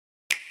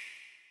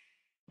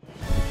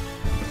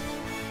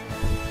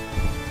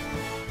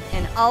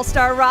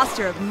all-star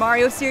roster of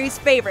Mario series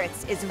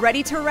favorites is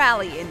ready to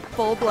rally in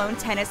full-blown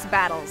tennis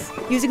battles,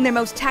 using their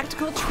most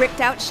tactical,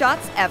 tricked-out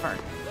shots ever.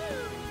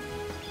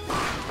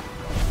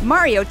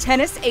 Mario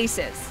Tennis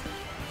Aces.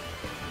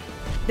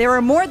 There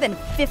are more than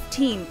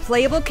 15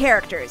 playable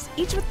characters,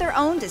 each with their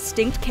own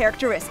distinct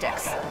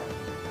characteristics.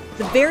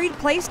 The varied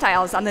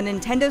playstyles on the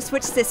Nintendo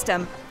Switch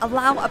system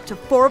allow up to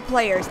 4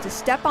 players to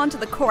step onto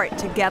the court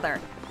together.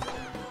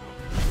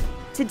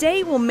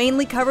 Today, we'll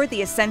mainly cover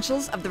the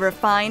essentials of the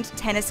refined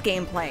tennis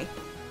gameplay.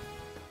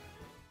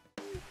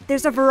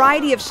 There's a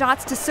variety of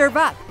shots to serve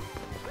up,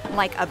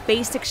 like a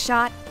basic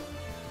shot,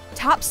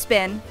 top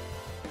spin,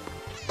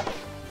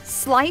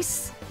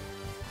 slice,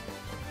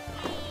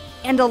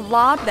 and a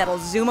lob that'll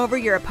zoom over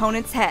your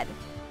opponent's head,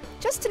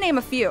 just to name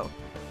a few.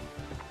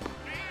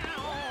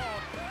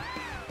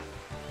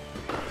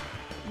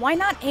 Why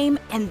not aim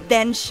and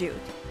then shoot?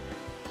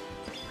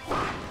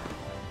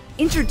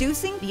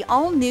 Introducing the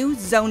all-new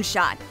Zone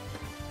Shot.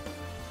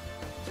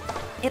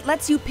 It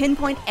lets you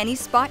pinpoint any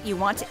spot you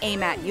want to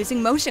aim at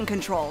using motion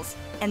controls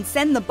and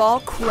send the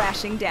ball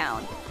crashing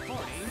down.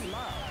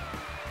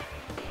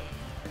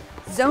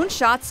 Zone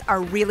shots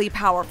are really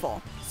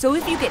powerful, so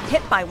if you get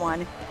hit by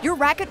one, your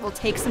racket will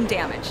take some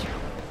damage.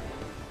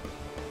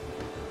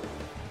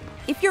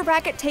 If your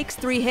racket takes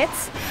 3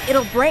 hits,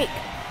 it'll break,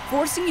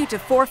 forcing you to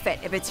forfeit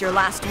if it's your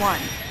last one.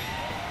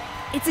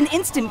 It's an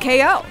instant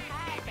KO.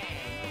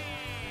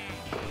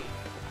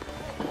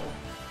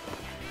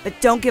 But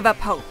don't give up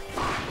hope.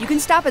 You can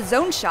stop a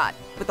zone shot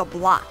with a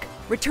block.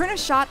 Return a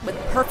shot with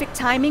perfect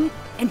timing,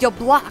 and you'll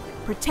block,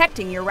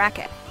 protecting your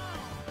racket.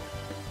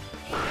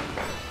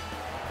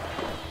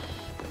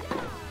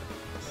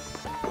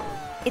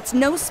 It's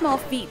no small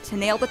feat to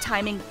nail the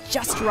timing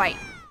just right.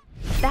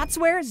 That's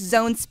where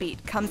zone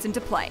speed comes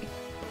into play.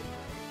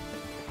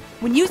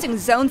 When using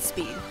zone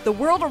speed, the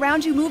world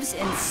around you moves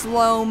in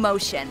slow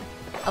motion,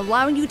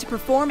 allowing you to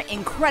perform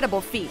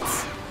incredible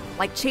feats,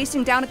 like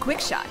chasing down a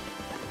quick shot.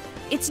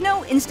 It's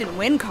no instant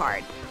win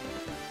card,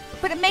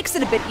 but it makes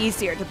it a bit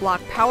easier to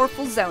block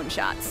powerful zone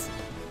shots.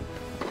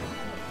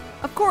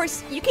 Of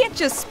course, you can't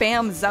just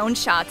spam zone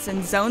shots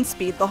and zone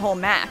speed the whole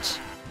match.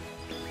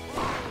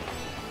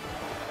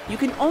 You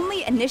can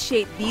only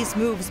initiate these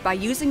moves by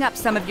using up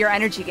some of your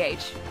energy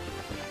gauge.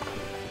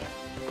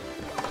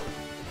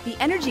 The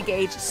energy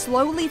gauge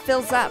slowly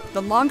fills up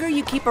the longer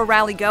you keep a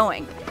rally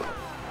going.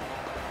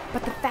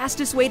 But the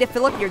fastest way to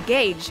fill up your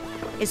gauge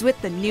is with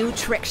the new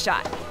trick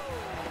shot.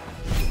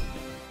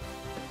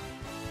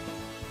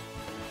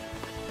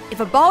 If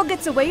a ball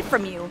gets away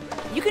from you,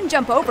 you can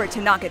jump over to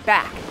knock it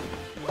back.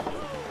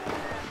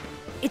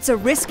 It's a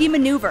risky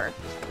maneuver.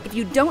 If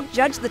you don't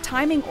judge the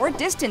timing or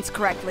distance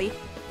correctly,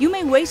 you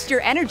may waste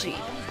your energy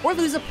or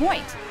lose a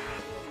point.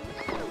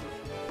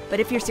 But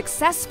if you're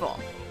successful,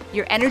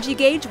 your energy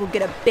gauge will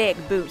get a big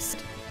boost.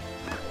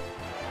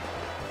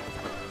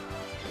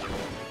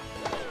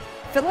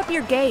 Fill up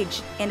your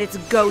gauge and it's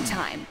go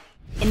time.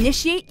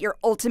 Initiate your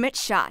ultimate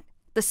shot,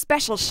 the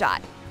special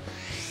shot.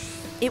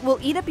 It will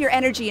eat up your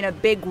energy in a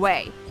big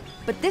way,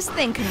 but this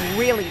thing can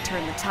really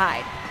turn the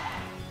tide.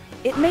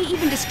 It may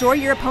even destroy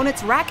your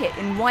opponent's racket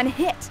in one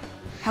hit.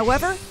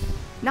 However,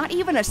 not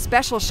even a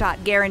special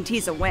shot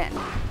guarantees a win.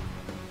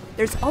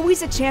 There's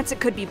always a chance it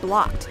could be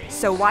blocked,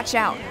 so watch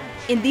out.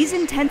 In these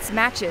intense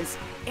matches,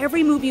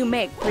 every move you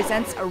make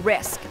presents a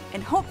risk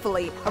and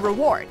hopefully a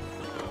reward.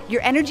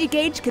 Your energy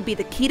gauge could be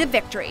the key to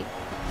victory.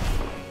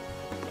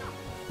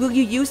 Will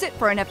you use it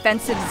for an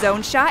offensive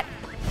zone shot?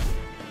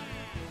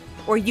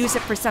 Or use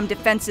it for some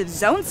defensive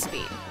zone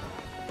speed?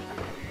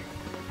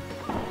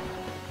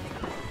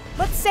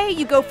 Let's say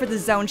you go for the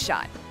zone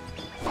shot.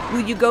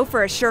 Will you go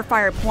for a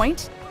surefire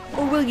point?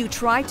 Or will you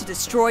try to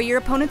destroy your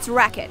opponent's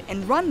racket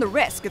and run the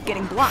risk of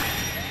getting blocked?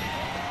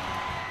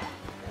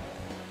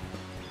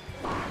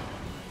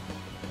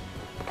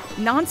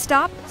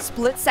 Non-stop,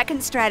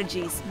 split-second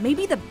strategies may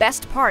be the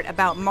best part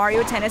about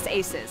Mario Tennis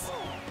Aces.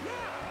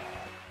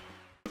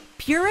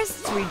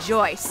 Purists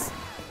rejoice.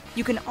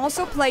 You can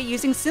also play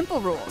using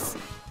simple rules,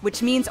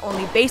 which means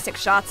only basic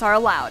shots are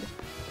allowed.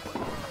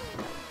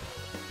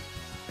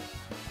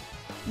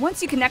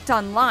 Once you connect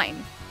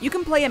online, you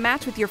can play a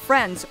match with your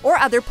friends or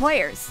other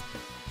players.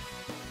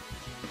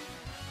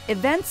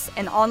 Events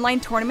and online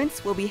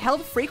tournaments will be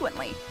held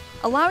frequently,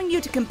 allowing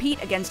you to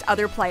compete against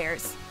other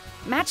players.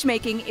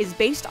 Matchmaking is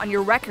based on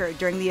your record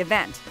during the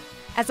event.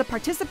 As a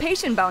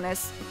participation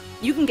bonus,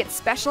 you can get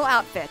special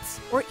outfits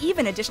or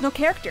even additional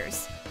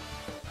characters.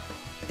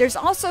 There's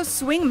also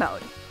swing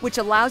mode, which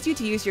allows you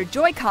to use your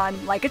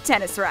Joy-Con like a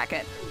tennis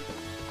racket.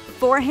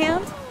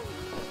 Forehand,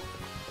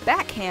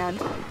 backhand,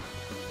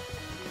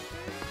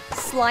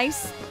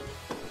 slice,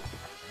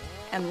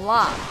 and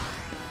lob.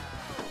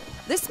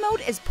 This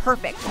mode is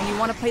perfect when you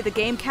want to play the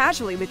game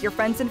casually with your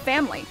friends and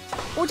family,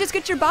 or just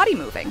get your body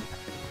moving.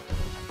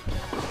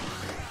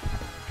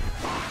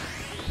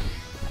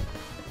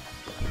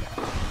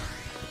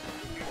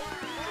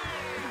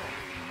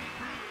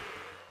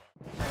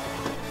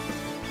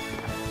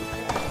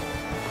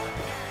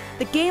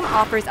 The game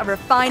offers a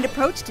refined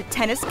approach to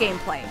tennis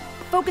gameplay,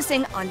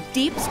 focusing on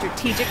deep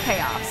strategic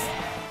payoffs.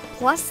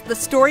 Plus, the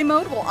story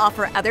mode will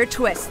offer other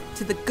twists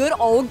to the good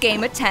old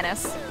game of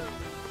tennis.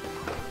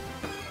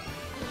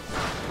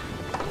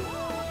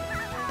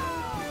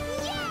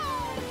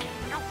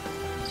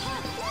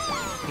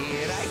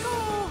 Here I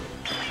go!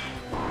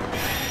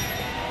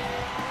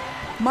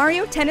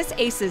 Mario Tennis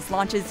Aces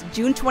launches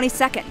June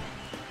 22nd.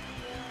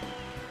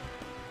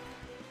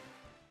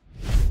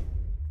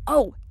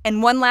 Oh,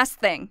 and one last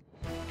thing.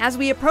 As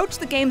we approach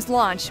the game's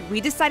launch, we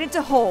decided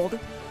to hold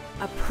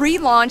a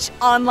pre-launch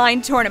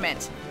online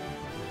tournament.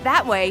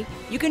 That way,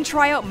 you can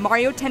try out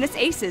Mario Tennis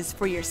Aces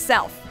for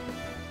yourself.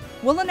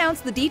 We'll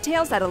announce the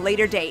details at a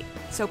later date,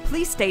 so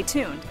please stay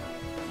tuned.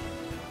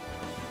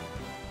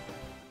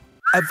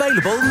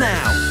 Available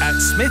now at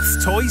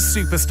Smyths Toys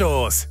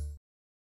Superstores.